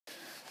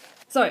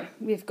So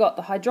we've got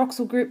the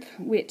hydroxyl group,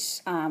 which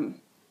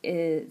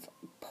is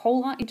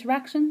polar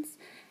interactions,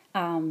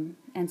 and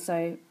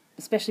so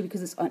especially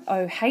because it's an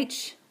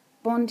OH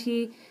bond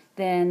here,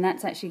 then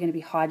that's actually going to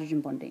be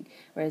hydrogen bonding,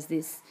 whereas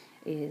this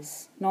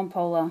is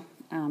non-polar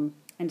and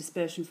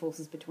dispersion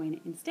forces between it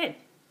instead.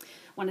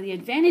 One of the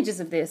advantages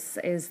of this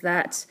is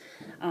that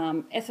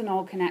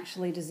ethanol can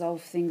actually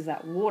dissolve things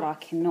that water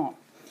cannot.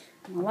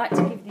 And I like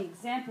to give the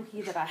example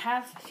here that I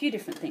have a few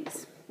different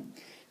things.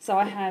 So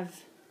I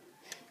have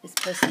this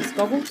person's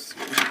goggles.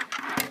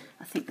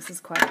 I think this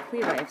is quite a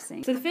clear way of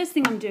seeing. So the first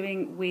thing I'm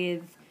doing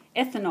with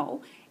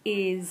ethanol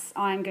is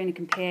I'm going to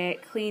compare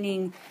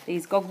cleaning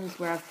these goggles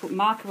where I've put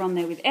marker on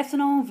there with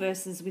ethanol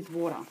versus with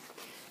water.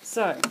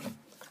 So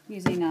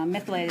using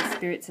methylated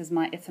spirits as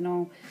my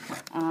ethanol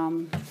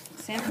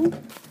sample.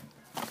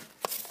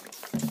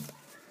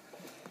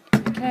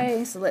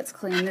 Okay, so let's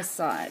clean this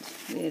side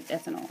with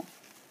ethanol.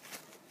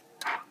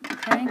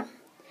 Okay,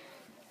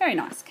 very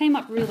nice, came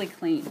up really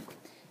clean.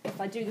 If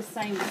I do the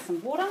same with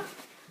some water,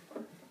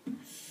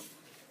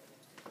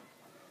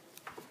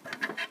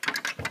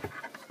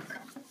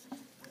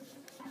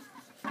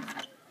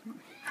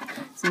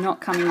 it's not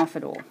coming off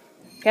at all.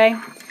 Okay,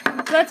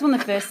 so that's one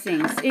of the first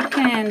things. It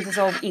can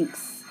dissolve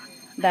inks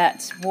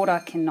that water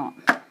cannot.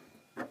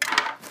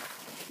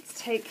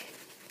 Let's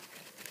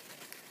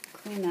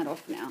clean that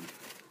off now.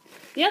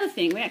 The other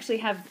thing, we actually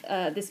have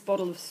this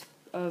bottle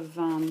of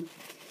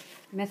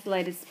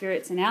methylated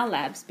spirits in our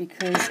labs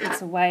because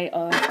it's a way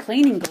of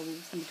cleaning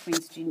goggles in between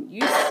student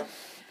use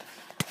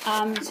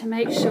to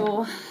make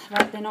sure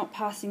that they're not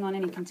passing on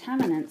any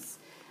contaminants.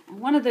 And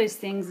one of those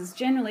things is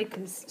generally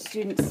because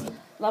students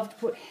love to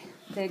put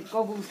their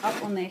goggles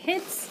up on their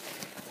heads,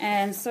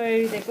 and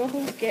so their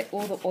goggles get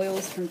all the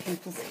oils from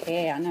people's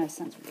hair. I know it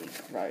sounds really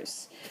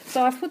gross.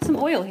 So I've put some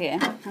oil here.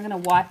 I'm going to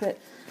wipe it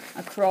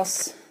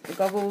across the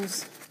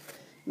goggles,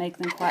 make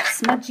them quite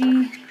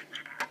smudgy.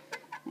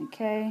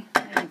 Okay,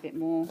 maybe a bit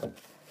more.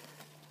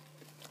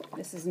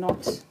 This is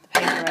not the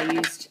paper I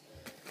used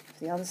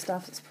for the other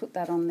stuff. Let's put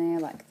that on there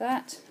like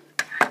that.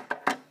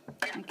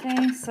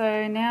 Okay,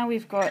 so now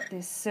we've got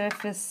this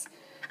surface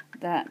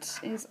that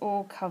is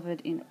all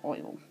covered in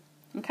oil.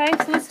 Okay,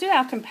 so let's do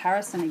our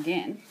comparison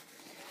again.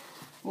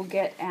 We'll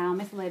get our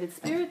methylated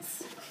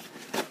spirits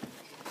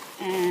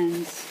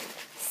and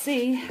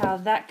see how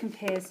that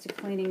compares to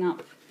cleaning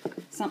up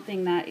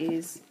something that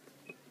is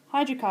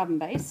hydrocarbon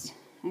based.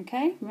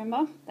 Okay,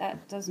 remember,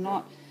 that does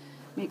not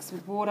mix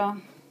with water,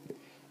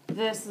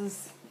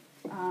 versus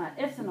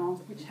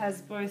ethanol, which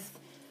has both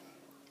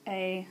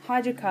a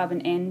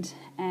hydrocarbon end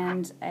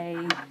and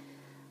a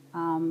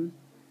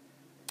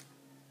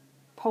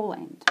pole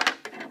end.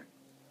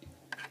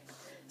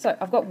 So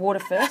I've got water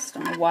first.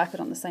 I'm going to wipe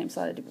it on the same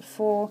side I did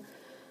before.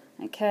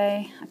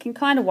 Okay, I can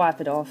kind of wipe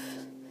it off,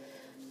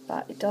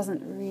 but it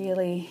doesn't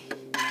really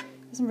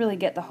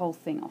get the whole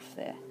thing off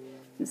there.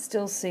 You can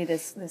still see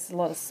there's a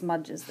lot of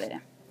smudges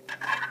there.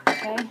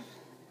 Okay,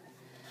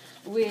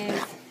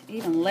 with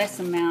even less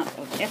amount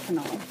of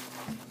ethanol,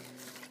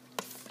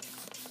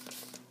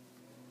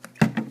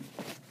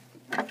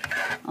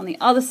 on the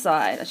other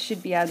side I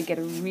should be able to get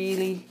a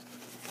really,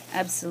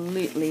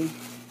 absolutely,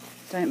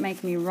 don't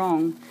make me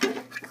wrong,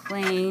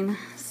 clean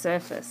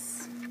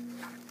surface.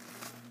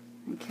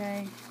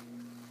 Okay,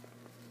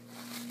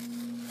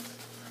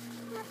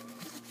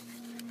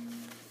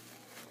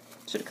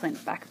 should have cleaned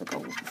the back of the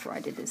goggles before I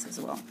did this as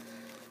well.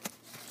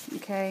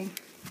 Okay,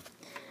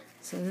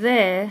 so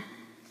there,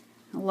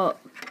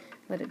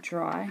 let it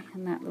dry,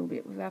 and that little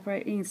bit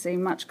evaporate. You can see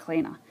much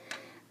cleaner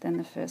than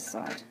the first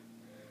side.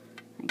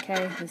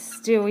 Okay, there's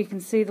still, you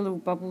can see the little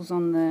bubbles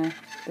on the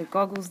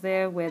goggles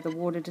there where the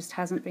water just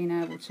hasn't been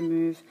able to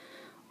move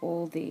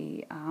all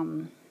the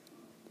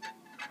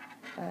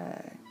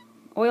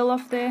oil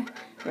off there,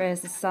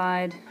 whereas the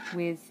side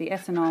with the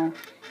ethanol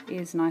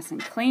is nice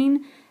and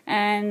clean.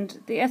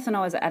 And the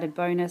ethanol, as an added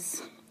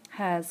bonus,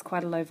 has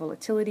quite a low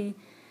volatility,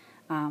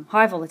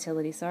 high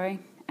volatility, sorry,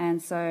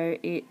 and so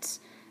it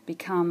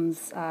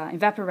becomes,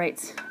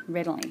 evaporates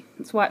readily.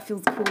 That's why it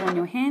feels cool on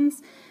your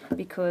hands,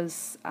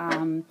 because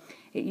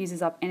it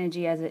uses up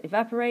energy as it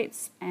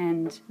evaporates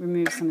and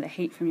removes some of the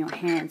heat from your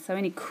hands. So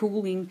any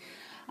cooling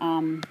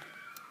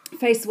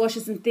face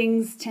washes and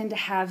things tend to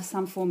have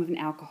some form of an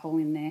alcohol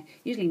in there,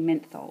 usually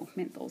menthol.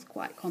 Menthol is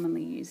quite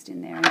commonly used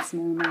in there in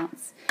small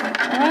amounts.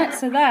 Alright,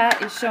 so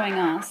that is showing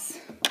us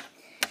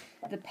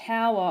the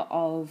power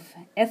of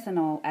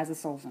ethanol as a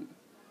solvent.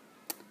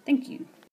 Thank you.